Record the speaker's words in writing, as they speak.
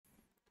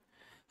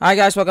Hi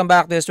guys, welcome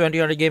back. This is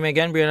 2000 Gaming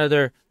again. We're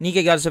another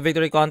Nikke Goddess of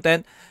Victory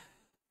content.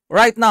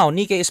 Right now,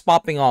 Nikke is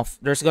popping off.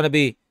 There's gonna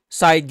be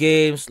side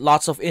games,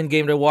 lots of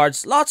in-game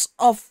rewards, lots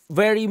of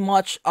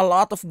a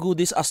lot of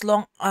goodies as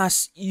long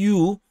as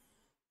you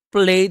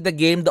play the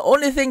game. The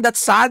only thing that's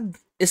sad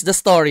is the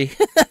story.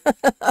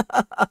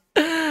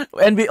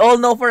 And we all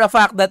know for a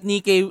fact that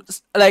Nikke,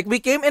 like, we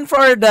came in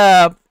for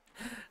the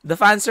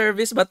fan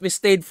service, but we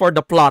stayed for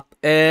the plot.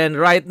 And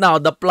right now,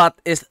 the plot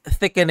is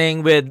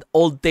thickening with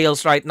old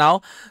tales right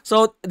now.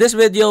 So this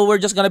video, we're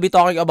just gonna be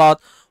talking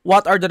about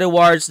what are the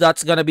rewards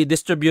that's gonna be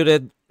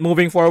distributed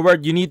moving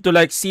forward. You need to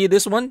like see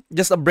this one,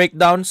 just a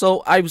breakdown.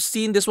 So I've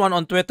seen this one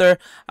on Twitter.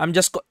 I'm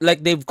just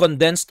like they've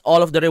condensed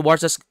all of the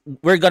rewards that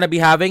we're gonna be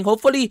having.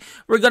 Hopefully,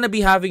 we're gonna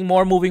be having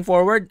more moving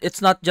forward.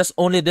 It's not just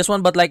only this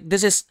one, but like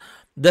this is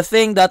the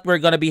thing that we're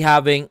gonna be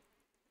having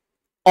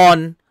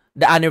on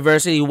the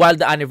anniversary while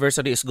the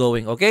anniversary is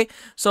going. Okay,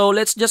 so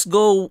let's just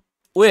go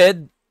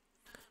with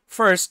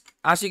first.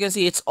 As you can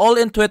see, it's all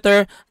in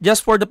Twitter,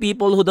 just for the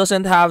people who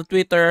doesn't have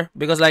Twitter,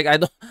 because like I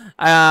don't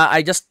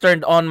I just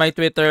turned on my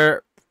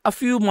Twitter a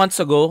few months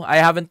ago. I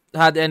haven't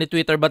had any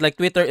Twitter, but like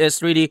Twitter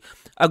is really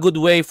a good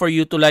way for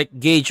you to like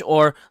gauge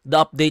or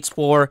the updates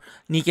for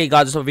Nikke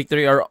Goddess of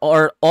Victory or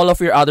all of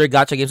your other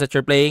gacha games that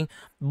you're playing.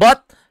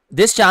 But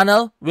this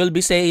channel will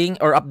be saying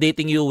or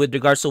updating you with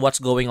regards to what's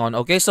going on.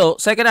 Okay, so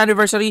second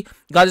anniversary,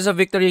 Goddess of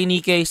Victory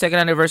Nikke, second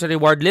anniversary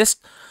reward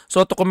list.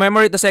 So to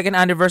commemorate the second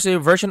anniversary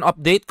version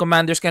update,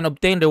 commanders can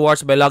obtain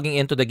rewards by logging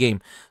into the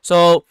game.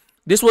 So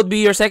this would be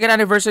your second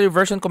anniversary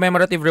version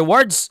commemorative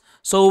rewards.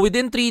 So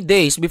within 3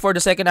 days before the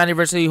second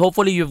anniversary,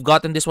 hopefully you've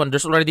gotten this one.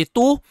 There's already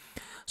 2.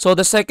 So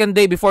the second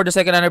day before the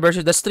second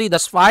anniversary, that's 3,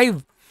 that's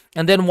 5.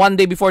 And then 1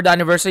 day before the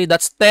anniversary,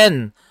 that's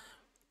 10.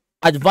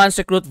 Advanced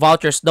recruit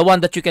vouchers, the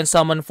one that you can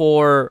summon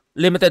for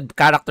limited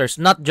characters,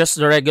 not just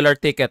the regular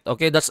ticket.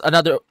 Okay, that's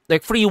another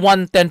like free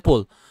 110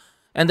 pull.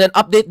 And then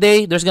update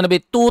day, there's gonna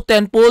be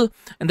 210 pull,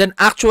 and then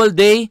actual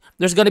day,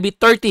 there's gonna be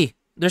 30.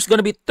 There's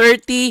gonna be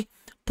 30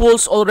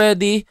 pulls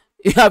already.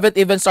 You haven't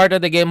even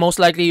started the game. Most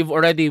likely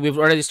we've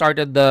already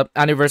started the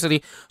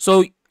anniversary.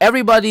 So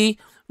everybody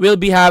will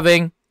be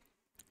having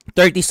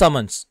 30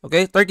 summons.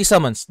 Okay, 30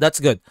 summons.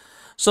 That's good.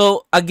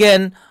 So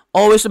again,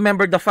 always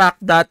remember the fact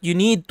that you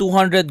need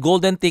 200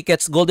 golden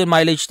tickets, golden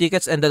mileage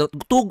tickets, and the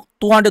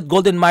 200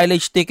 golden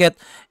mileage ticket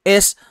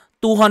is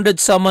 200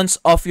 summons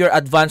of your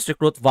advanced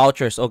recruit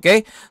vouchers.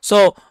 Okay,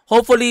 so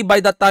hopefully by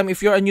that time,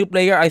 if you're a new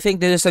player, I think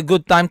this is a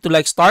good time to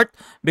like start,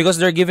 because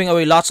they're giving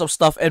away lots of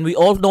stuff, and we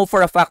all know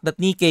for a fact that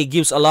Nikke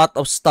gives a lot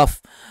of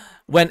stuff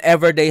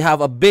whenever they have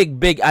a big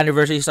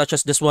anniversary such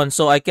as this one.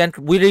 So I can't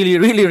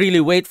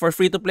really wait for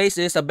free to play. This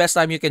is the best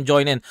time you can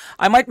join in.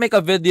 I might make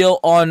a video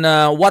on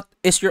what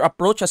is your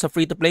approach as a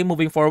free to play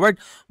moving forward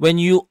when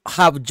you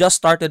have just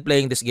started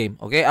playing this game.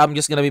 Okay, I'm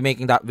just gonna be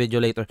making that video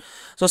later.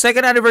 So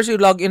second anniversary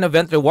login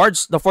event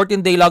rewards, the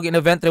 14-day login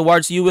event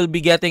rewards, you will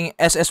be getting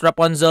SS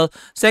Rapunzel,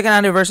 second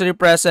anniversary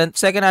present,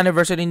 second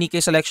anniversary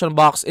Nikke selection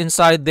box.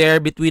 Inside there,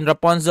 between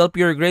Rapunzel,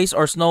 Pure Grace,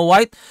 or Snow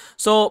White.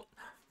 So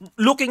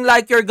looking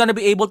like you're gonna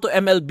be able to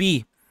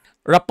MLB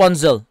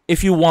Rapunzel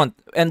if you want,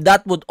 and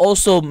that would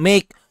also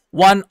make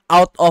one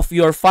out of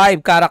your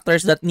 5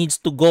 characters that needs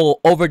to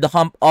go over the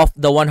hump of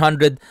the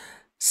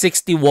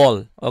 160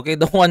 wall. Okay,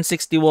 the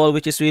 160 wall,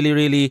 which is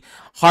really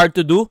hard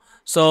to do.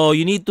 So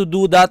you need to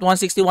do that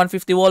 160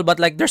 150 wall, but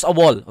like there's a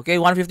wall. Okay,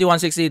 150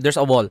 160, there's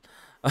a wall.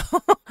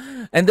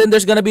 And then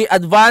there's gonna be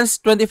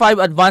advanced 25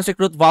 advanced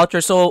recruit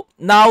voucher. So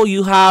now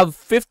you have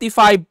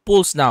 55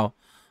 pulls now.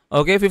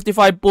 Okay,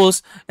 55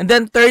 pulls, and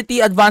then 30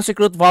 advanced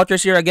recruit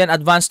vouchers here. Again,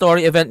 advanced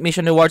story event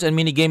mission rewards and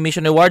mini game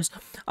mission rewards.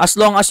 As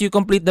long as you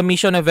complete the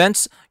mission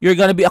events, you're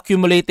gonna be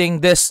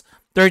accumulating this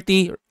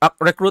 30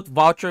 recruit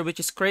voucher, which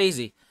is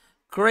crazy.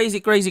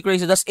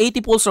 That's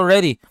 80 pulls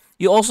already.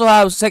 You also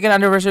have second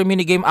anniversary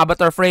mini game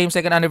avatar frame,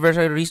 second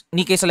anniversary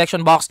Nikke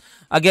selection box.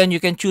 Again, you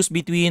can choose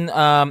between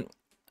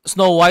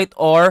Snow White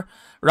or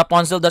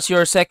Rapunzel. That's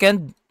your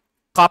second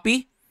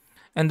copy,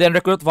 and then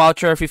recruit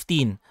voucher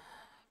 15.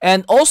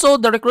 And also,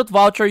 the recruit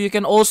voucher, you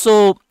can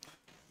also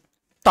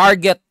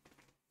target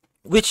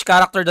which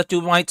character that you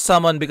might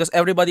summon, because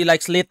everybody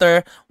likes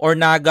Litter or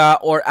Naga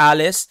or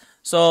Alice.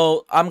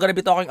 So I'm gonna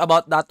be talking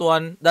about that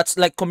one. That's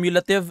like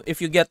cumulative.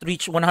 If you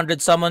reach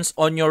 100 summons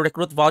on your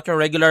recruit voucher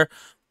regular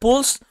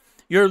pulls,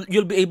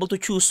 you'll be able to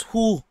choose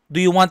who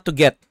do you want to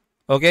get.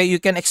 Okay, you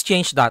can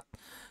exchange that.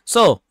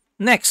 So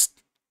next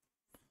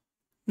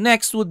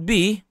would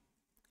be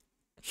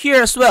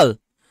here as well.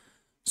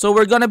 So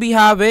we're gonna be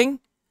having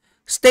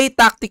Stay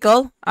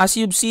Tactical, as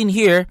you've seen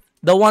here,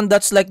 the one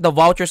that's like the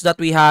vouchers that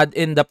we had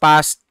in the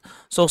past.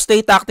 So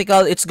Stay Tactical,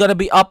 it's gonna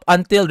be up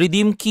until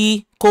redeem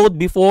key code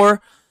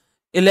before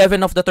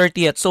 11 of the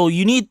 30th. So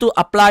you need to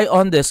apply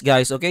on this,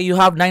 guys. Okay, you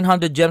have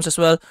 900 gems as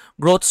well,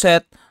 growth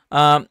set,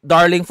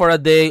 Darling for a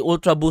Day,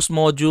 Ultra Boost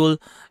module,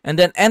 and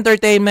then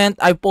Entertainment.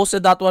 I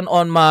posted that one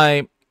on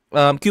my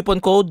coupon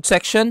code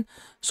section.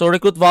 So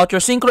recruit voucher,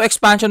 synchro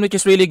expansion, which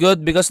is really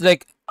good because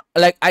like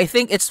I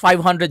think it's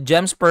 500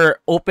 gems per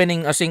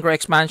opening a synchro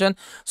expansion.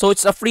 So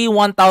it's a free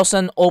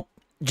 1000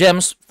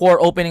 gems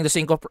for opening the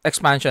Cinco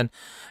expansion.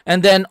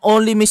 And then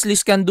only Miss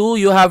Liz can do,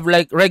 you have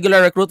like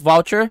regular recruit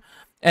voucher,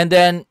 and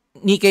then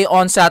Nikke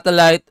on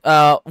satellite,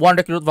 one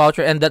recruit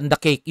voucher, and then the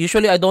cake.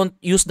 Usually I don't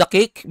use the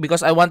cake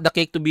because I want the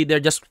cake to be there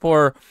just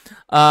for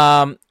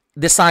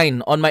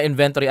design on my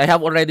inventory. I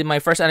have already my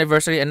first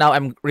anniversary, and now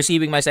I'm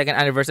receiving my second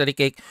anniversary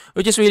cake,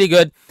 which is really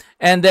good.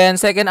 And then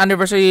second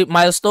anniversary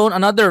milestone,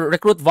 another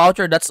recruit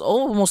voucher that's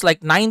almost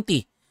like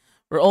 90.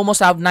 We almost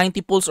have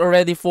 90 pulls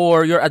already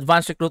for your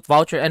advanced recruit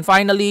voucher. And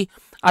finally,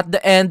 at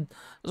the end,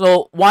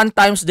 so 1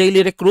 times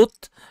daily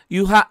recruit,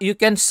 you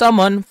can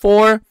summon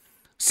for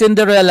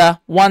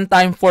Cinderella 1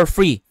 time for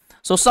free.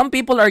 So some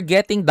people are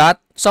getting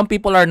that, some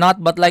people are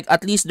not, but like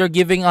at least they're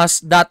giving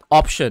us that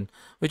option,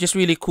 which is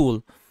really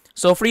cool.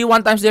 So free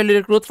 1 times daily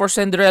recruit for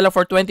Cinderella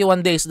for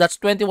 21 days. That's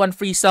 21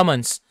 free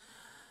summons.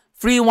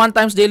 Free 1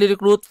 times daily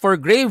recruit for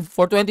Grave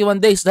for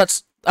 21 days.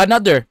 That's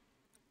another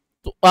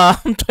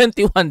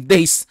 21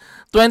 days.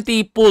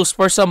 20 pulls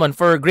per summon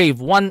for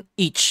Grave, one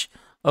each.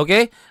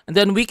 Okay? And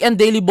then weekend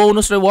daily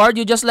bonus reward.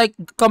 You just like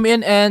come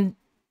in and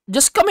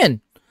just come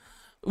in.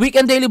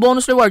 Weekend daily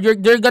bonus reward.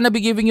 They're gonna be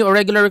giving you a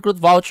regular recruit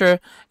voucher,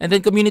 and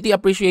then community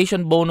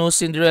appreciation bonus,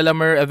 Cinderella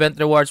Mer event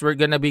rewards. We're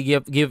gonna be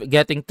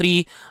getting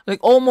 3, like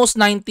almost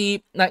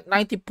 90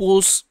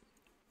 pulls.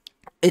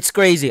 It's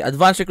crazy.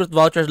 Advanced recruit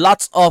vouchers,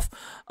 lots of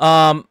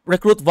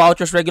recruit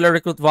vouchers, regular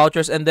recruit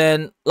vouchers, and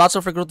then lots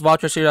of recruit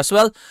vouchers here as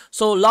well.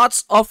 So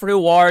lots of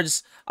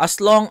rewards as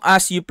long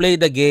as you play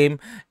the game,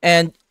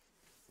 and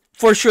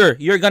for sure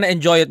you're gonna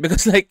enjoy it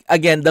because like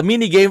again the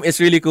mini game is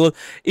really cool.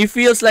 It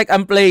feels like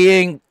I'm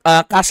playing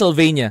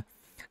Castlevania.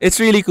 It's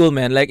really cool,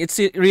 man. Like it's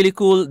really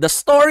cool. The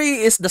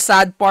story is the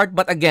sad part,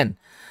 but again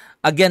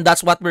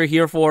that's what we're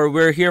here for.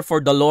 We're here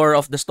for the lore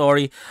of the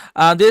story.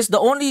 This is the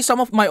only some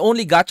of my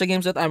only gacha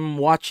games that I'm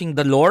watching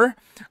the lore.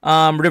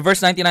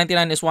 Reverse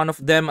 1999 is one of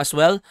them as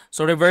well.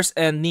 So Reverse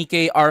and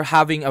Nikke are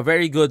having a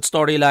very good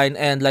storyline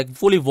and like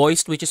fully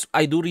voiced, which is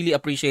I do really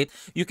appreciate.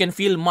 You can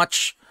feel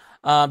much,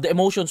 the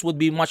emotions would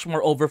be much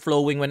more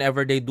overflowing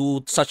whenever they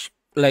do such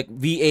like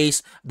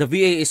VAs. The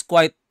VA is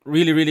quite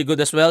really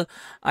good as well.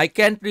 I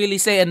can't really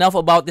say enough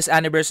about this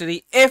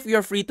anniversary. If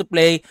you're free to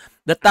play,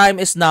 the time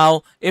is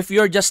now. If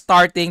you're just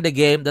starting the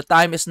game, the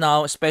time is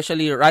now.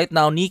 Especially right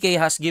now, Nikke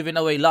has given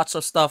away lots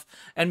of stuff,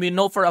 and we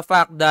know for a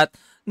fact that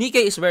Nikke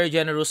is very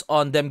generous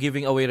on them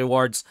giving away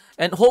rewards.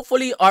 And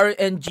hopefully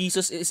RN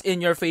Jesus is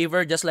in your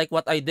favor, just like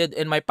what I did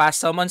in my past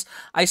summons.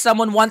 I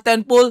summoned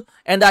 110 pull,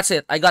 and that's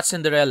it. I got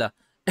Cinderella.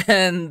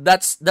 And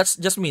that's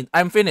just me.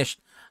 I'm finished.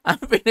 I'm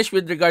finished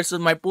with regards to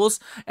my pulls,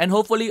 and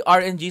hopefully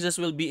RN Jesus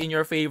will be in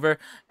your favor,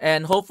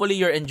 and hopefully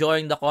you're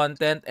enjoying the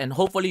content, and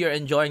hopefully you're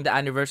enjoying the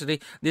anniversary.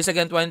 This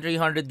again,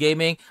 2300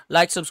 Gaming.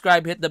 Like,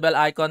 subscribe, hit the bell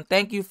icon.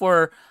 Thank you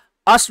for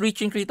us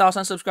reaching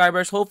 3,000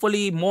 subscribers.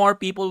 Hopefully more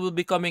people will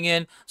be coming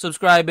in,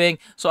 subscribing.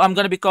 So I'm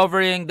gonna be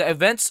covering the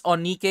events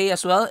on Nikke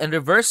as well, and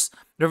Reverse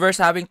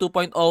having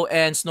 2.0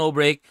 and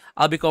Snowbreak.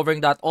 I'll be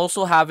covering that.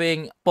 Also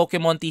having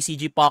Pokemon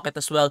TCG Pocket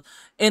as well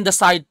in the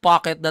side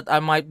pocket that I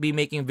might be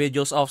making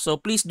videos of. So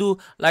please do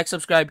like,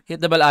 subscribe, hit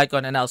the bell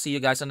icon, and I'll see you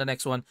guys on the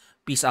next one.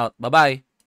 Peace out. Bye-bye.